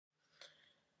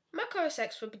Mac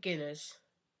Osx for Beginners,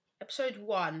 Episode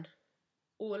 1,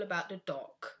 all about the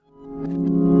dock.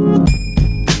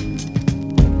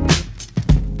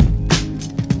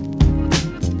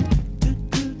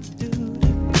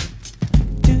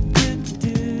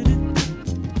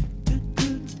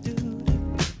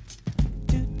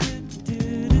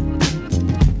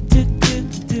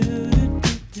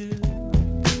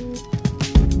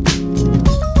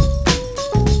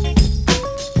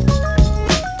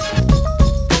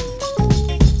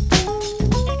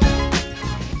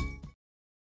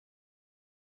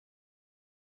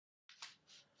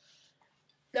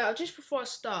 Now, just before I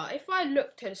start, if I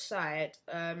look to the side,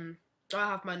 I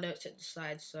have my notes at the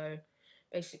side, so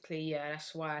basically, yeah,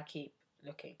 that's why I keep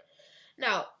looking.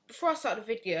 Now, before I start the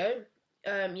video,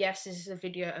 yes, this is a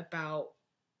video about,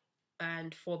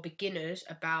 and for beginners,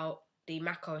 about the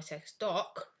Mac OS X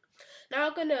dock. Now,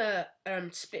 I'm gonna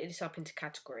split this up into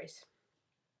categories.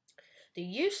 The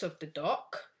use of the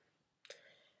dock,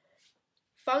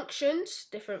 functions,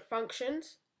 different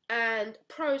functions, and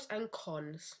pros and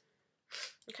cons.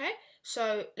 Okay,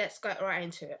 so let's get right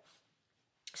into it.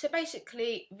 So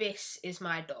basically, this is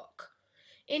my dock.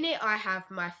 In it, I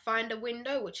have my Finder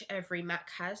window, which every Mac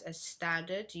has as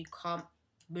standard. You can't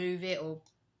move it or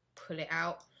pull it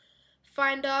out.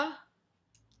 Finder,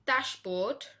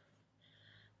 dashboard,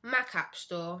 Mac App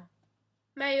Store,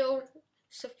 Mail,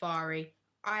 Safari,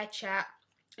 iChat,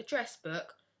 Address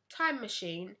Book, Time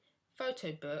Machine,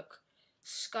 Photo Book,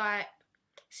 Skype,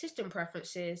 System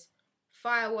Preferences,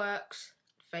 Fireworks,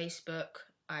 Facebook,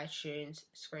 iTunes,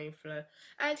 ScreenFlow,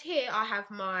 and here I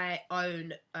have my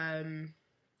own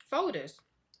folders,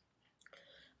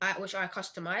 which I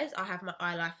customize. I have my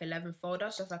iLife 11 folder,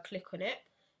 so if I click on it,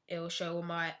 it will show all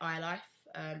my iLife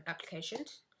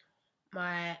applications,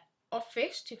 my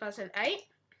Office 2008,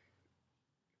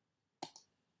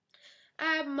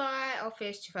 and my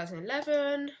Office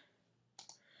 2011,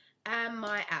 and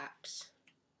my apps.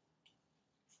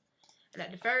 And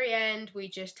at the very end, we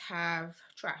just have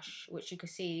trash, which you can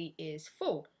see is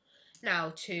full.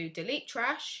 Now, to delete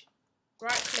trash,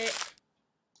 right click,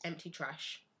 empty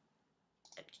trash.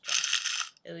 Empty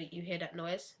trash. You hear that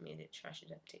noise? I mean, the trash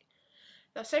is empty.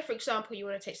 Now, say for example, you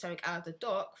want to take something out of the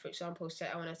dock. For example, say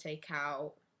I want to take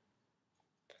out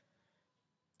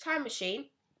Time Machine.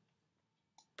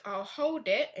 I'll hold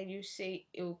it, and you see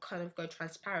it will kind of go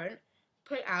transparent.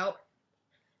 Pull it out.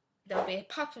 There'll be a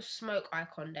puff of smoke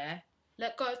icon there.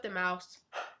 Let go of the mouse,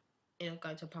 it'll go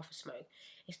into a puff of smoke.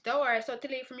 Don't worry, it's not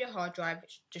deleted from your hard drive,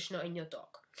 it's just not in your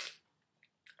dock.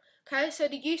 Okay, so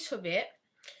the use of it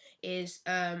is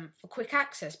for quick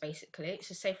access, basically.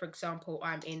 So say, for example,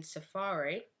 I'm in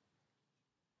Safari,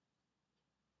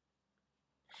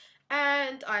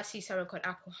 and I see something on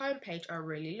Apple homepage I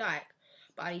really like,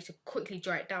 but I need to quickly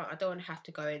draw it down. I don't want to have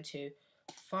to go into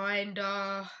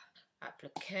Finder,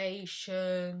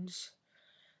 Applications,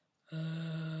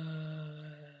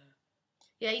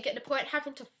 yeah, you get the point,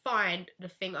 having to find the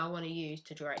thing I want to use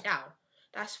to draw it down.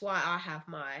 That's why I have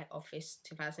my Office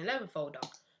 2011 folder.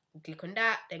 Click on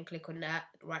that, then click on that,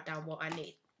 write down what I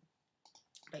need,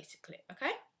 basically,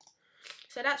 okay?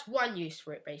 So that's one use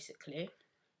for it, basically.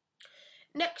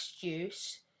 Next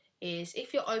use is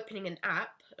if you're opening an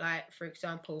app, like, for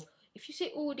example, if you see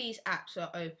all these apps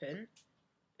are open,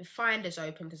 the Finder's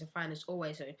open, because the Finder's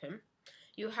always open,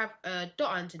 you have a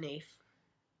dot underneath.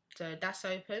 So that's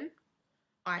open.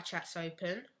 iChat's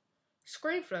open,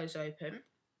 ScreenFlow's open,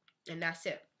 and that's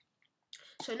it.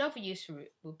 So another use for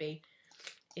it will be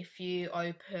if you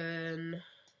open,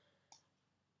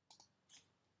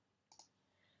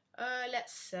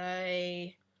 let's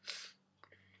say,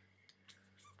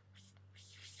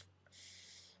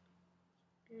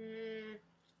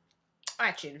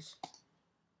 iTunes.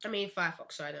 I mean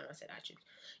Firefox, sorry, I don't know, I said iTunes.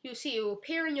 You'll see it will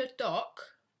appear in your dock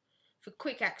for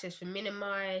quick access, for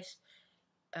minimize,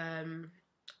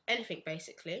 anything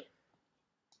basically.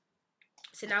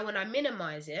 So now when I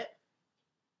minimize it,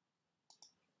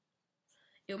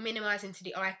 it'll minimize into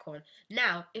the icon.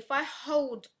 Now, if I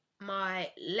hold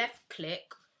my left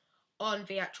click on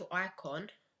the actual icon,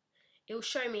 it'll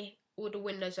show me all the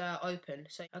windows are open.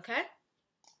 So, okay.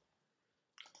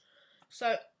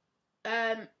 So,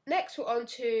 next we're on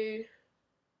to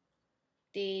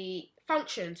the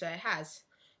functions that it has.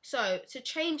 So, to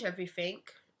change everything,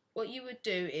 what you would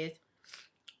do is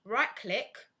right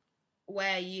click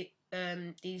where you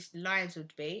these lines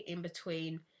would be in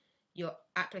between your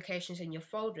applications and your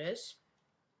folders,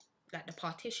 like the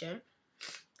partition,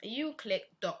 and you click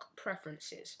Dock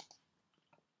Preferences.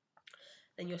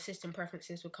 Then your system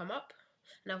preferences will come up.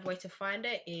 Another way to find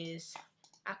it is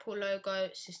Apple logo,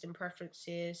 system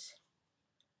preferences,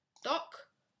 dock,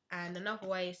 and another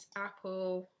way is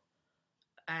Apple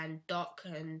and dock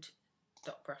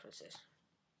preferences.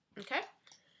 Okay.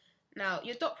 Now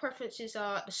your dock preferences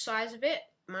are the size of it.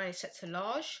 Mine is set to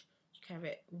large. You can have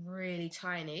it really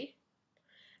tiny,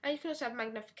 and you can also have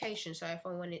magnification. So if I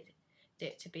wanted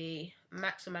it to be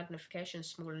maximum magnification,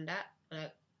 smaller than that,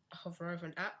 like hover over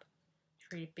an app,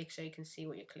 it's really big so you can see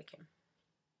what you're clicking.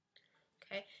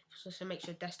 Okay, this also makes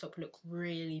your desktop look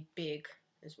really big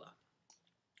as well.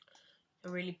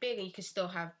 And really big, and you can still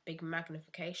have big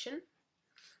magnification,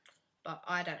 but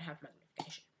I don't have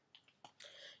magnification.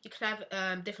 You can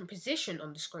have different position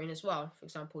on the screen as well. For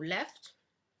example, left,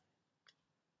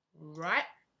 right,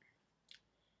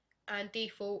 and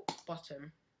default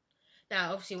bottom.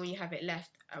 Now, obviously, when you have it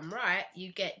left and right,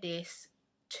 you get this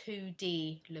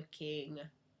 2D looking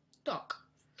dock,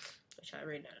 which I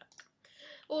really don't like.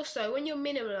 Also, when you're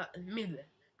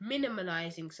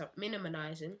minimizing something,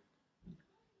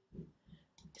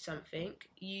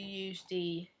 you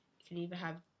can either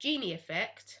have genie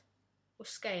effect or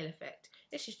scale effect.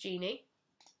 This is genie.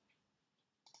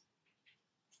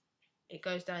 It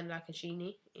goes down like a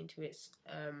genie into its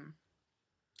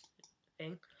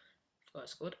thing. I forgot what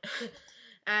it's called.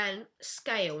 And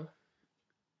scale.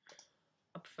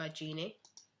 I prefer genie.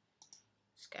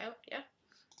 Scale, yeah.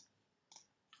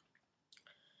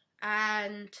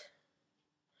 And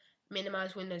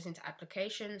minimize windows into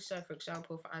applications. So for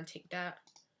example, if I untick that,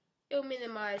 it'll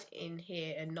minimize in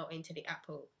here and not into the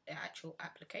actual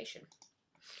application.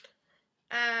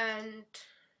 And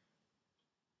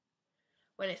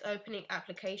when it's opening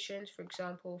applications, for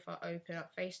example, if I open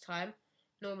up FaceTime,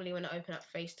 normally when I open up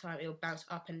FaceTime, it'll bounce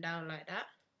up and down like that.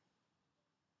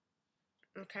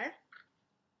 Okay.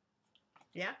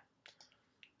 Yeah.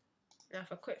 Now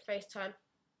if I quit FaceTime,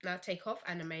 now take off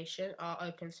animation, I'll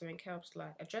open something else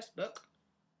like address book.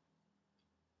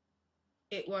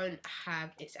 It won't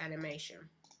have its animation.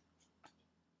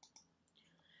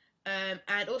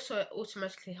 And also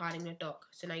automatically hiding the dock.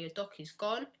 So now your dock is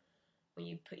gone. When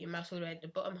you put your mouse all the way at the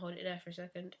bottom, hold it there for a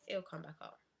second, it'll come back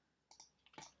up.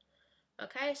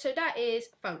 Okay, so that is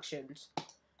functions.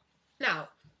 Now,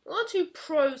 on to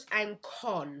pros and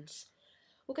cons.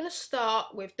 We're going to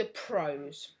start with the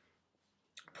pros.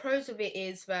 Pros of it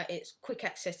is that it's quick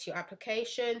access to your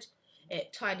applications,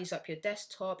 it tidies up your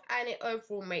desktop, and it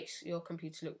overall makes your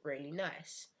computer look really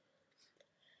nice.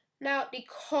 Now, the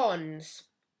cons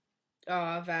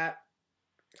are that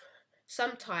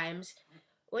sometimes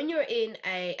when you're in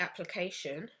a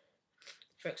application,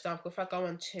 for example, if I go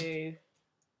on to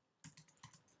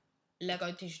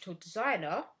Lego Digital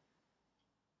Designer,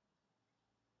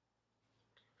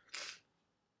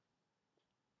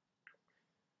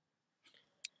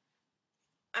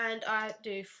 and I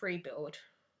do free build,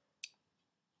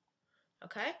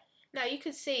 okay, now you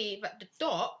can see that the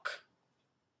dock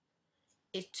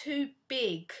is too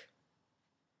big.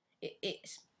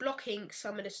 It's blocking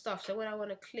some of the stuff. So when I want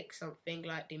to click something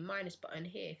like the minus button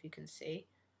here, if you can see,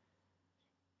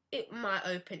 it might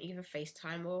open either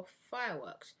FaceTime or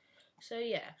Fireworks. So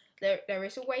yeah, there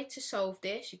is a way to solve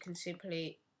this. You can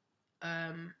simply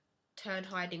turn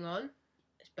hiding on.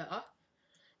 It's better.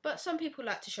 But some people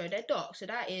like to show their dock, so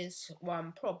that is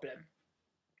one problem.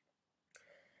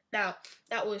 Now,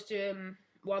 that was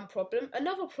one problem.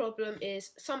 Another problem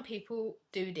is some people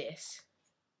do this.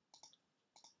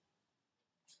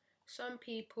 Some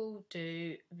people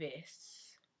do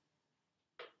this.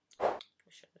 What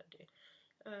should I do?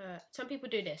 Some people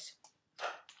do this.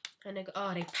 And they go,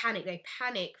 oh, they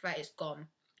panic that it's gone.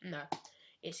 No.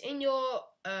 It's in your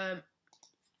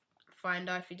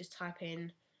Finder. If you just type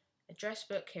in address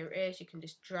book, here it is. You can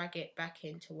just drag it back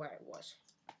into where it was.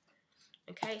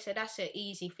 Okay, so that's an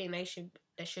easy thing.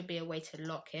 There should be a way to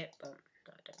lock it, but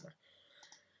I don't know.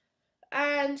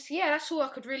 And yeah, that's all I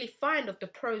could really find of the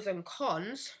pros and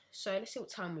cons. So let's see what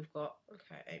time we've got.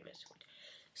 Okay, 8 minutes.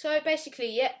 So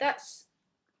basically, yeah, that's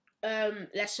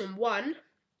lesson 1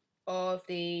 of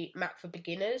the Mac for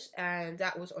Beginners, and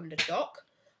that was on the dock.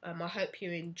 I hope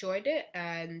you enjoyed it,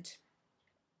 and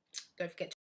don't forget to